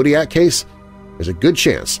investigated the Zodiac case, there's a good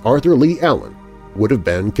chance Arthur Lee Allen would have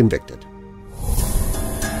been convicted.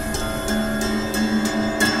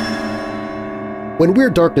 When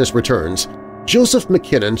Weird Darkness returns, Joseph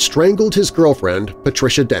McKinnon strangled his girlfriend,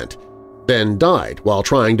 Patricia Dent, then died while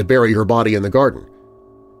trying to bury her body in the garden.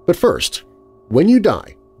 But first, when you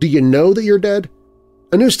die, do you know that you're dead?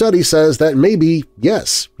 A new study says that maybe,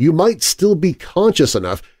 yes, you might still be conscious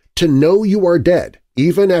enough to know you are dead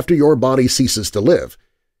even after your body ceases to live.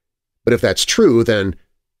 But if that's true, then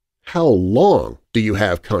how long do you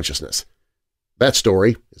have consciousness? That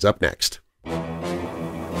story is up next.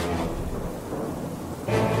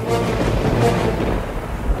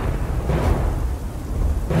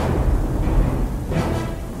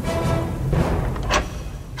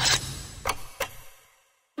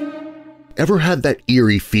 Ever had that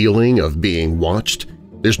eerie feeling of being watched?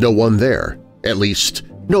 There's no one there, at least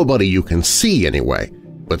nobody you can see anyway,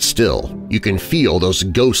 but still you can feel those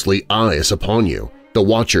ghostly eyes upon you, the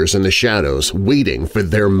watchers in the shadows waiting for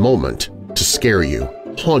their moment to scare you,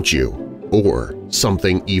 haunt you, or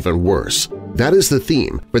something even worse. That is the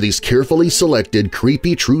theme for these carefully selected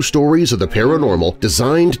creepy true stories of the paranormal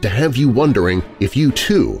designed to have you wondering if you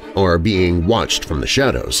too are being watched from the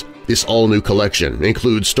shadows. This all-new collection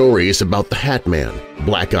includes stories about the Hat Man,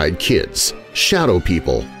 black-eyed kids, shadow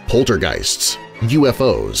people, poltergeists,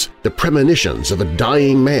 UFOs, the premonitions of a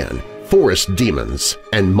dying man, forest demons,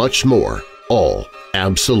 and much more, all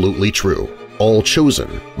absolutely true, all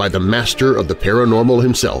chosen by the master of the paranormal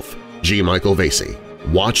himself, G. Michael Vasey.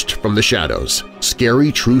 Watched from the Shadows,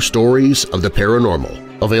 Scary True Stories of the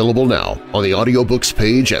Paranormal, available now on the audiobooks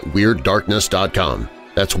page at WeirdDarkness.com.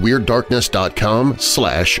 That's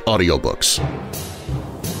WeirdDarkness.com/audiobooks.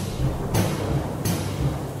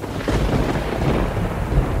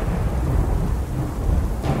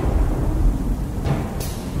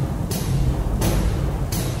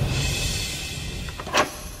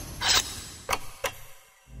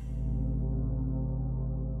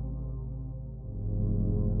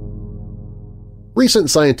 Recent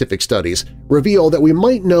scientific studies reveal that we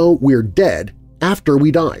might know we're dead after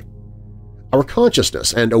we die. Our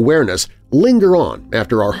consciousness and awareness linger on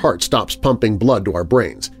after our heart stops pumping blood to our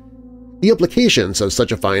brains. The implications of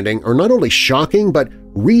such a finding are not only shocking but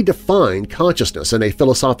redefine consciousness in a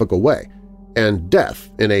philosophical way, and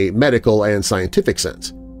death in a medical and scientific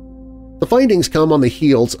sense. The findings come on the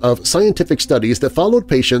heels of scientific studies that followed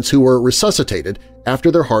patients who were resuscitated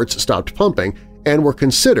after their hearts stopped pumping and were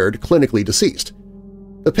considered clinically deceased.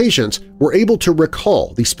 The patients were able to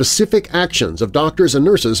recall the specific actions of doctors and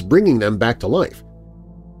nurses bringing them back to life.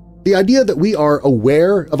 The idea that we are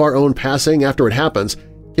aware of our own passing after it happens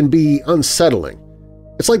can be unsettling.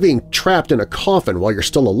 It's like being trapped in a coffin while you're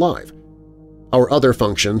still alive. Our other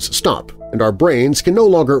functions stop, and our brains can no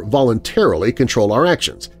longer voluntarily control our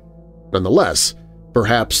actions. Nonetheless,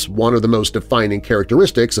 perhaps one of the most defining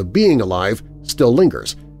characteristics of being alive still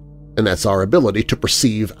lingers, and that's our ability to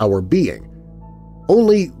perceive our being.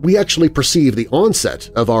 Only we actually perceive the onset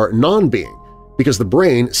of our non-being because the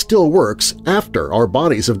brain still works after our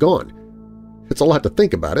bodies have gone. It's a lot to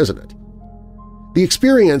think about, isn't it? The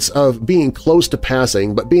experience of being close to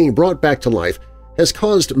passing but being brought back to life has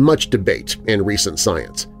caused much debate in recent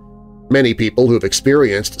science. Many people who have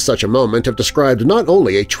experienced such a moment have described not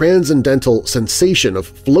only a transcendental sensation of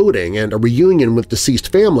floating and a reunion with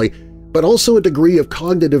deceased family, but also a degree of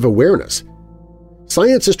cognitive awareness.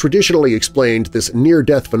 Science has traditionally explained this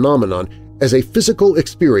near-death phenomenon as a physical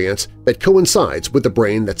experience that coincides with the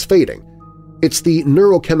brain that's fading. It's the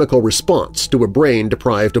neurochemical response to a brain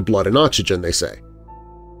deprived of blood and oxygen, they say.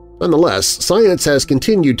 Nonetheless, science has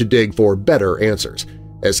continued to dig for better answers,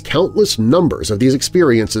 as countless numbers of these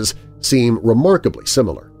experiences seem remarkably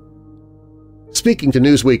similar. Speaking to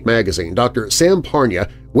Newsweek magazine, Dr. Sam Parnia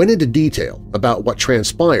went into detail about what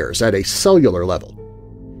transpires at a cellular level.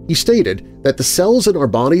 He stated that the cells in our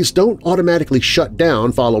bodies don't automatically shut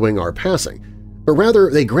down following our passing, but rather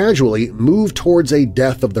they gradually move towards a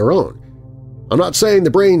death of their own. I'm not saying the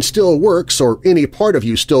brain still works or any part of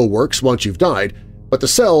you still works once you've died, but the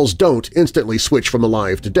cells don't instantly switch from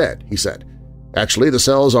alive to dead, he said. Actually, the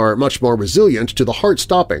cells are much more resilient to the heart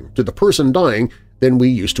stopping, to the person dying, than we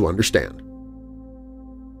used to understand.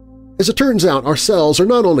 As it turns out, our cells are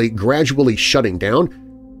not only gradually shutting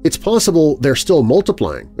down, it's possible they're still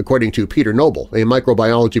multiplying, according to Peter Noble, a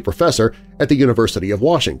microbiology professor at the University of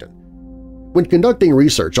Washington. When conducting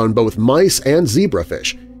research on both mice and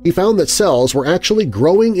zebrafish, he found that cells were actually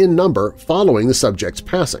growing in number following the subject's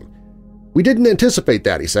passing. "We didn't anticipate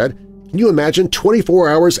that," he said. "Can you imagine 24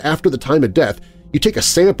 hours after the time of death, you take a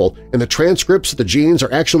sample and the transcripts of the genes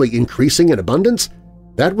are actually increasing in abundance?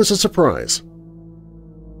 That was a surprise."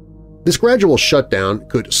 This gradual shutdown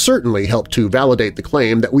could certainly help to validate the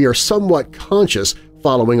claim that we are somewhat conscious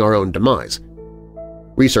following our own demise.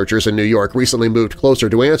 Researchers in New York recently moved closer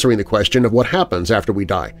to answering the question of what happens after we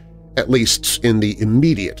die, at least in the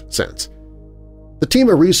immediate sense. The team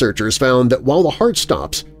of researchers found that while the heart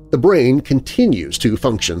stops, the brain continues to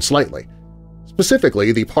function slightly.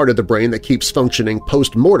 Specifically, the part of the brain that keeps functioning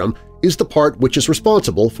post-mortem is the part which is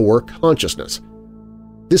responsible for consciousness.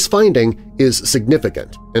 This finding is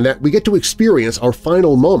significant in that we get to experience our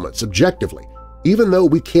final moments objectively, even though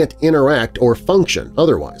we can't interact or function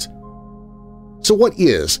otherwise. So what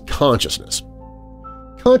is consciousness?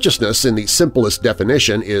 Consciousness, in the simplest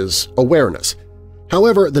definition, is awareness.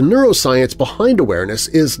 However, the neuroscience behind awareness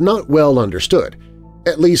is not well understood,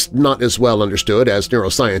 at least not as well understood as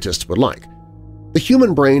neuroscientists would like. The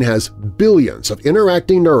human brain has billions of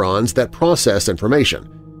interacting neurons that process information.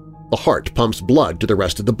 The heart pumps blood to the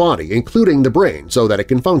rest of the body, including the brain, so that it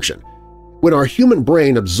can function. When our human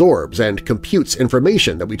brain absorbs and computes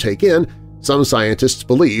information that we take in, some scientists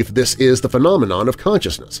believe this is the phenomenon of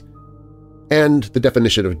consciousness. And the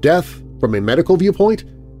definition of death from a medical viewpoint?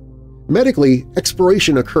 Medically,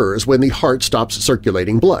 expiration occurs when the heart stops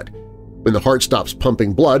circulating blood. When the heart stops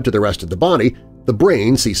pumping blood to the rest of the body, the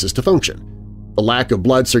brain ceases to function. The lack of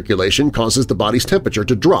blood circulation causes the body's temperature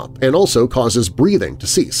to drop and also causes breathing to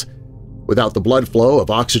cease. Without the blood flow of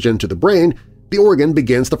oxygen to the brain, the organ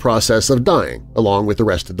begins the process of dying along with the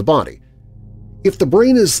rest of the body. If the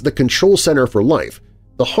brain is the control center for life,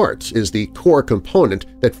 the heart is the core component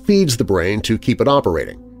that feeds the brain to keep it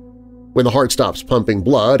operating. When the heart stops pumping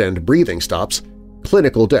blood and breathing stops,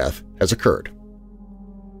 clinical death has occurred.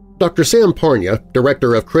 Dr. Sam Parnia,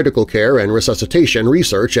 Director of Critical Care and Resuscitation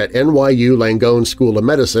Research at NYU Langone School of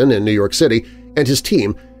Medicine in New York City, and his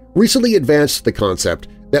team recently advanced the concept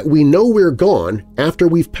that we know we're gone after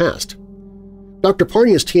we've passed. Dr.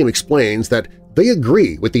 Parnia's team explains that they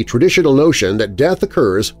agree with the traditional notion that death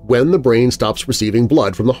occurs when the brain stops receiving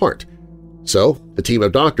blood from the heart. So, the team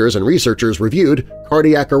of doctors and researchers reviewed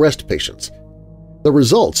cardiac arrest patients. The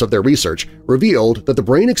results of their research revealed that the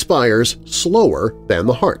brain expires slower than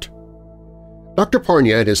the heart. Dr.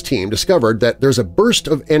 Parnia and his team discovered that there's a burst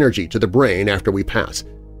of energy to the brain after we pass.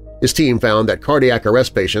 His team found that cardiac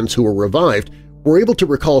arrest patients who were revived were able to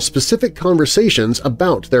recall specific conversations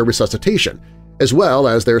about their resuscitation, as well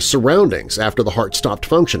as their surroundings after the heart stopped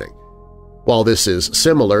functioning. While this is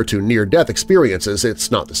similar to near-death experiences, it's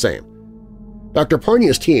not the same. Dr.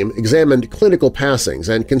 Parnia's team examined clinical passings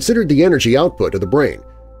and considered the energy output of the brain.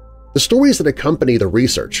 The stories that accompany the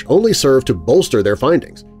research only serve to bolster their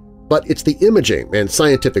findings, but it's the imaging and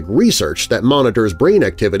scientific research that monitors brain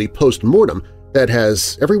activity post-mortem that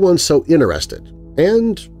has everyone so interested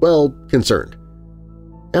and, well, concerned.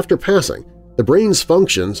 After passing, the brain's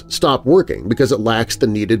functions stop working because it lacks the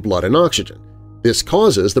needed blood and oxygen. This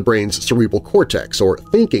causes the brain's cerebral cortex, or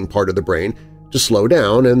thinking part of the brain, to slow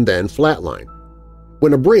down and then flatline.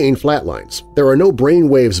 When a brain flatlines, there are no brain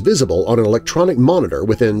waves visible on an electronic monitor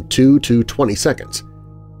within 2 to 20 seconds.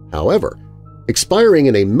 However, expiring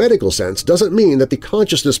in a medical sense doesn't mean that the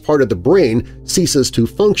consciousness part of the brain ceases to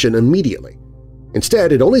function immediately.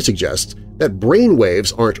 Instead, it only suggests that brain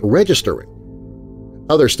waves aren't registering.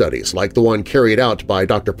 Other studies, like the one carried out by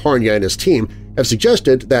Dr. Parnia and his team, have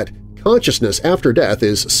suggested that consciousness after death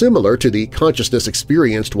is similar to the consciousness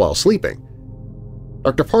experienced while sleeping.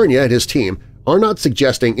 Dr. Parnia and his team are not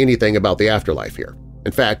suggesting anything about the afterlife here.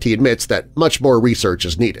 In fact, he admits that much more research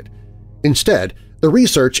is needed. Instead, the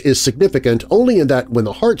research is significant only in that when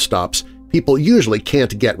the heart stops, people usually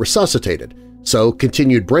can't get resuscitated, so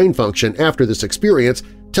continued brain function after this experience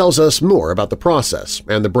tells us more about the process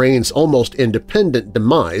and the brain's almost independent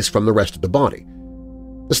demise from the rest of the body.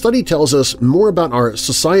 The study tells us more about our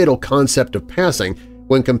societal concept of passing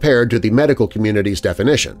when compared to the medical community's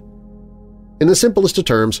definition. In the simplest of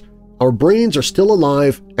terms, our brains are still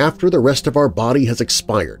alive after the rest of our body has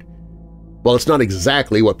expired. While it's not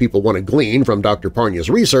exactly what people want to glean from Dr. Parnia's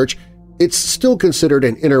research, it's still considered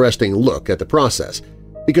an interesting look at the process,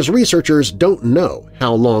 because researchers don't know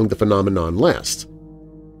how long the phenomenon lasts.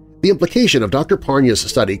 The implication of Dr. Parnia's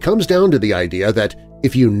study comes down to the idea that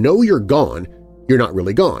if you know you're gone, you're not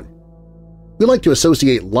really gone. We like to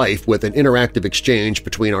associate life with an interactive exchange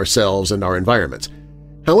between ourselves and our environments.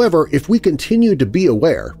 However, if we continue to be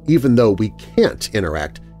aware, even though we can't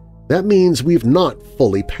interact, that means we've not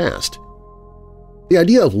fully passed. The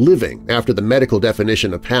idea of living after the medical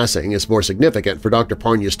definition of passing is more significant for Dr.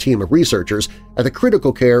 Parnia's team of researchers at the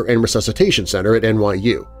Critical Care and Resuscitation Center at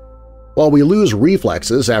NYU. While we lose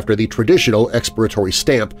reflexes after the traditional expiratory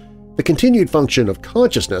stamp, the continued function of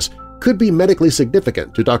consciousness could be medically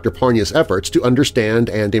significant to Dr. Parnia's efforts to understand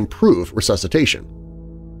and improve resuscitation.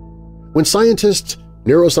 When scientists,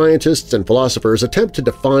 neuroscientists, and philosophers attempt to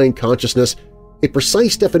define consciousness, a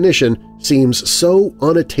precise definition seems so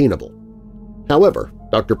unattainable. However,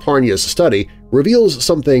 Dr. Parnia's study reveals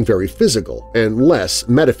something very physical and less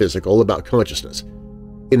metaphysical about consciousness.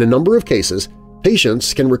 In a number of cases,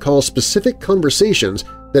 patients can recall specific conversations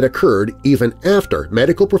that occurred even after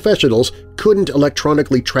medical professionals couldn't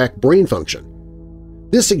electronically track brain function.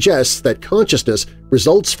 This suggests that consciousness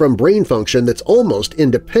results from brain function that's almost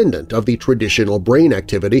independent of the traditional brain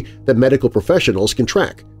activity that medical professionals can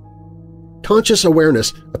track. Conscious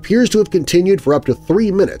awareness appears to have continued for up to 3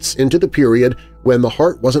 minutes into the period when the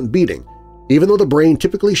heart wasn't beating, even though the brain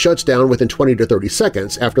typically shuts down within 20 to 30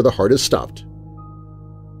 seconds after the heart has stopped.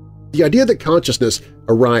 The idea that consciousness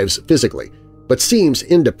arrives physically but seems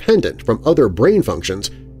independent from other brain functions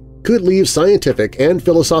could leave scientific and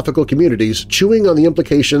philosophical communities chewing on the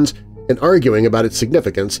implications and arguing about its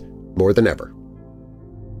significance more than ever.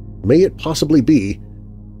 May it possibly be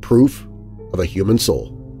proof of a human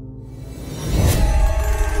soul.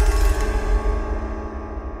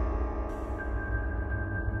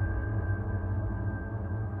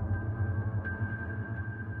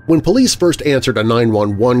 When police first answered a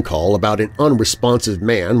 911 call about an unresponsive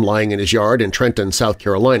man lying in his yard in Trenton, South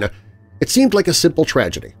Carolina, it seemed like a simple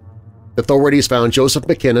tragedy. Authorities found Joseph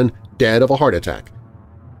McKinnon dead of a heart attack.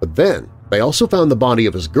 But then they also found the body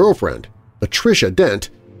of his girlfriend, Patricia Dent,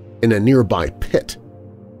 in a nearby pit.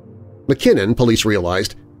 McKinnon, police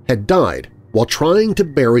realized, had died while trying to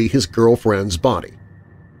bury his girlfriend's body.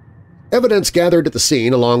 Evidence gathered at the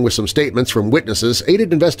scene along with some statements from witnesses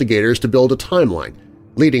aided investigators to build a timeline,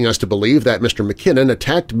 leading us to believe that Mr. McKinnon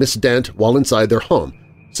attacked Miss Dent while inside their home,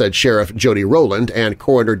 said Sheriff Jody Rowland and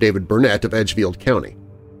Coroner David Burnett of Edgefield County.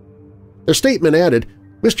 Their statement added,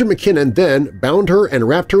 Mr. McKinnon then bound her and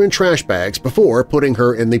wrapped her in trash bags before putting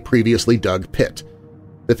her in the previously dug pit.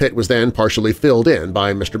 The pit was then partially filled in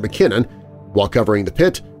by Mr. McKinnon. While covering the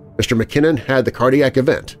pit, Mr. McKinnon had the cardiac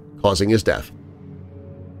event, causing his death.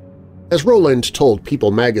 As Rowland told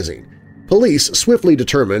People magazine, police swiftly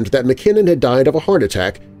determined that McKinnon had died of a heart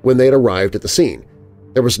attack when they had arrived at the scene.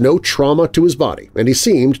 There was no trauma to his body, and he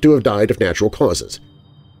seemed to have died of natural causes.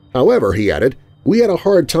 However, he added, we had a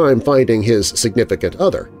hard time finding his significant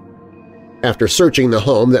other. After searching the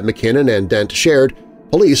home that McKinnon and Dent shared,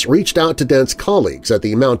 police reached out to Dent's colleagues at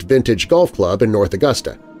the Mount Vintage Golf Club in North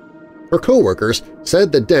Augusta. Her co-workers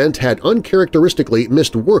said that Dent had uncharacteristically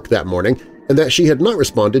missed work that morning and that she had not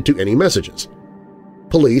responded to any messages.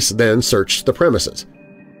 Police then searched the premises.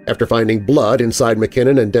 After finding blood inside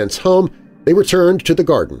McKinnon and Dent's home, they returned to the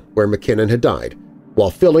garden where McKinnon had died,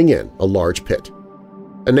 while filling in a large pit.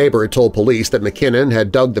 A neighbor had told police that McKinnon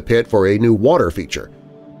had dug the pit for a new water feature,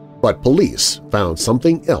 but police found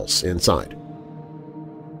something else inside.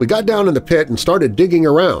 We got down in the pit and started digging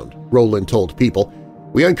around, Rowland told People.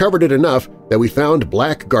 We uncovered it enough that we found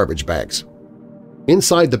black garbage bags.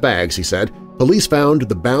 Inside the bags, he said, police found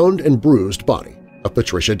the bound and bruised body of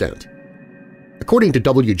Patricia Dent. According to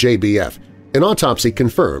WJBF, an autopsy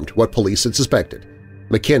confirmed what police had suspected.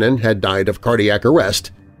 McKinnon had died of cardiac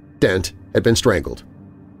arrest. Dent had been strangled.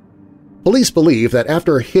 Police believe that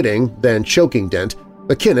after hitting, then choking Dent,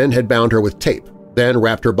 McKinnon had bound her with tape, then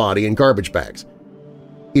wrapped her body in garbage bags.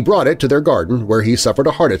 He brought it to their garden where he suffered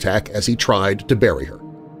a heart attack as he tried to bury her.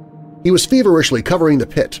 He was feverishly covering the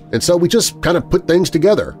pit, and so we just kind of put things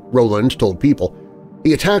together, Rowland told People.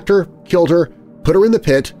 He attacked her, killed her, put her in the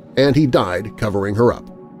pit, and he died covering her up.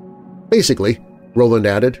 Basically, Rowland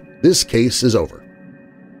added, this case is over.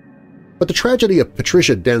 But the tragedy of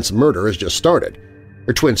Patricia Dent's murder has just started.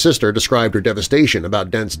 Her twin sister described her devastation about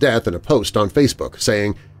Dent's death in a post on Facebook,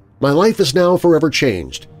 saying, "My life is now forever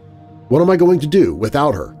changed. What am I going to do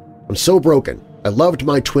without her? I'm so broken. I loved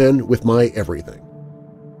my twin with my everything."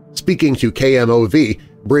 Speaking to KMOV,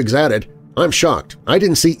 Briggs added, "I'm shocked. I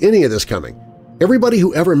didn't see any of this coming. Everybody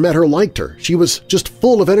who ever met her liked her. She was just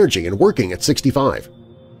full of energy and working at 65.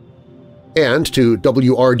 And to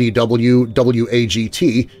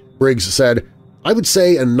WRDW-WAGT, Briggs said, "I would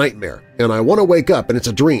say a nightmare, and I want to wake up and it's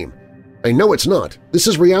a dream. I know it's not. This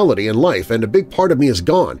is reality and life, and a big part of me is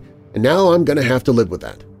gone, and now I'm going to have to live with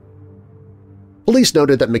that." Police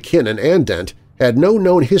noted that McKinnon and Dent had no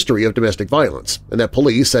known history of domestic violence and that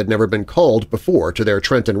police had never been called before to their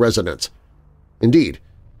Trenton residence. Indeed,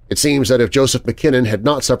 it seems that if Joseph McKinnon had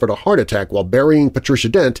not suffered a heart attack while burying Patricia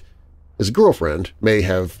Dent, his girlfriend may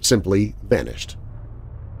have simply vanished.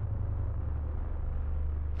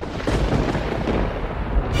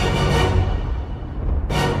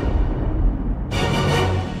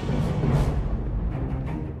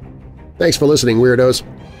 Thanks for listening, Weirdos!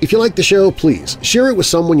 If you like the show, please share it with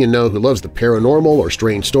someone you know who loves the paranormal or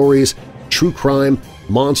strange stories, true crime,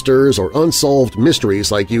 monsters, or unsolved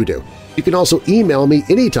mysteries like you do. You can also email me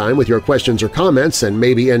anytime with your questions or comments and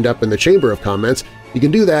maybe end up in the Chamber of Comments. You can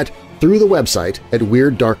do that through the website at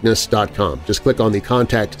WeirdDarkness.com. Just click on the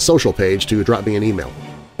Contact Social page to drop me an email.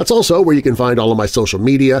 That's also where you can find all of my social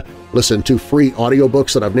media, listen to free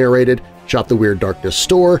audiobooks that I've narrated, shop the Weird Darkness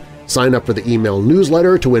store, sign up for the email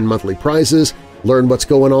newsletter to win monthly prizes, learn what's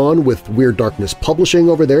going on with Weird Darkness Publishing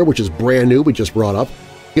over there, which is brand new, we just brought up.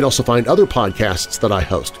 You can also find other podcasts that I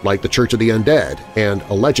host, like The Church of the Undead and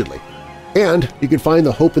Allegedly. And you can find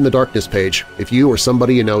the Hope in the Darkness page if you or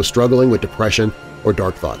somebody you know struggling with depression or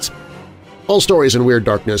dark thoughts. All stories in Weird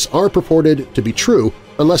Darkness are purported to be true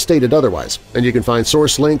unless stated otherwise, and you can find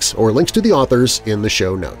source links or links to the authors in the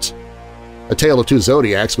show notes. A Tale of Two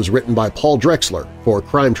Zodiacs was written by Paul Drexler for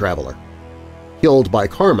Crime Traveler. Killed by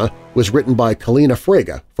Karma was written by Kalina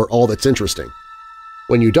Frega for All That's Interesting.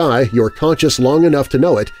 When You Die, You're Conscious Long Enough to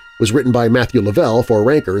Know It was written by Matthew Lavelle for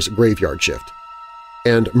Ranker's Graveyard Shift.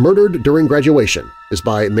 And Murdered During Graduation is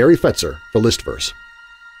by Mary Fetzer for Listverse.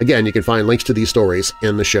 Again, you can find links to these stories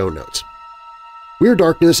in the show notes. Weird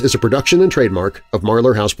Darkness is a production and trademark of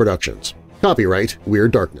Marlar House Productions. Copyright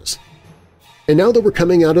Weird Darkness. And now that we're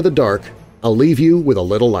coming out of the dark, I'll leave you with a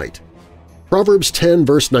little light. Proverbs 10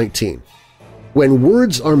 verse 19. When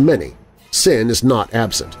words are many, sin is not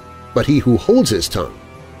absent, but he who holds his tongue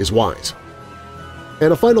is wise.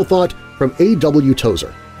 And a final thought from A.W.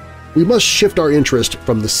 Tozer. We must shift our interest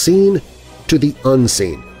from the seen to the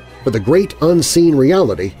unseen, for the great unseen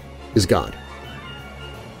reality is God.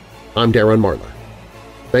 I'm Darren Marlar.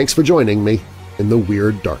 Thanks for joining me in the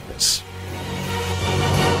Weird Darkness.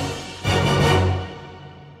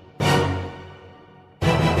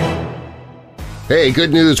 Hey,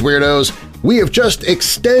 good news, Weirdos! We have just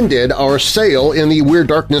extended our sale in the Weird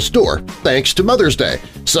Darkness store, thanks to Mother's Day.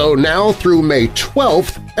 So now through May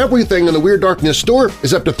 12th, everything in the Weird Darkness store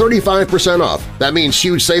is up to 35% off. That means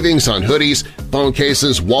huge savings on hoodies, phone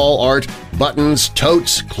cases, wall art, buttons,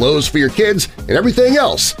 totes, clothes for your kids, and everything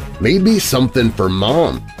else. Maybe something for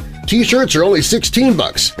Mom. T-shirts are only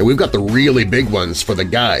 $16, and we've got the really big ones for the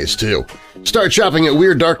guys, too. Start shopping at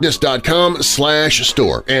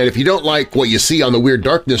WeirdDarkness.com/store, and if you don't like what you see on the Weird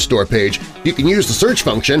Darkness store page, you can use the search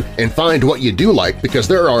function and find what you do like because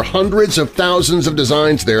there are hundreds of thousands of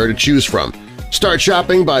designs there to choose from. Start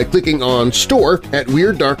shopping by clicking on Store at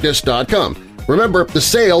WeirdDarkness.com. Remember, the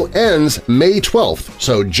sale ends May 12th,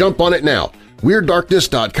 so jump on it now.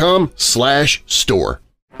 WeirdDarkness.com/store.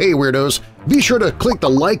 Hey Weirdos! Be sure to click the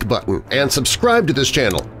like button and subscribe to this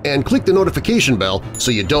channel, and click the notification bell so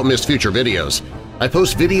you don't miss future videos. I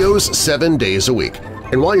post videos 7 days a week.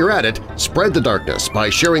 And while you're at it, spread the darkness by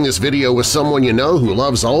sharing this video with someone you know who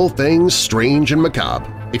loves all things strange and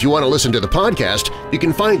macabre. If you want to listen to the podcast, you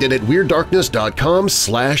can find it at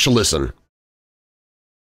WeirdDarkness.com/listen.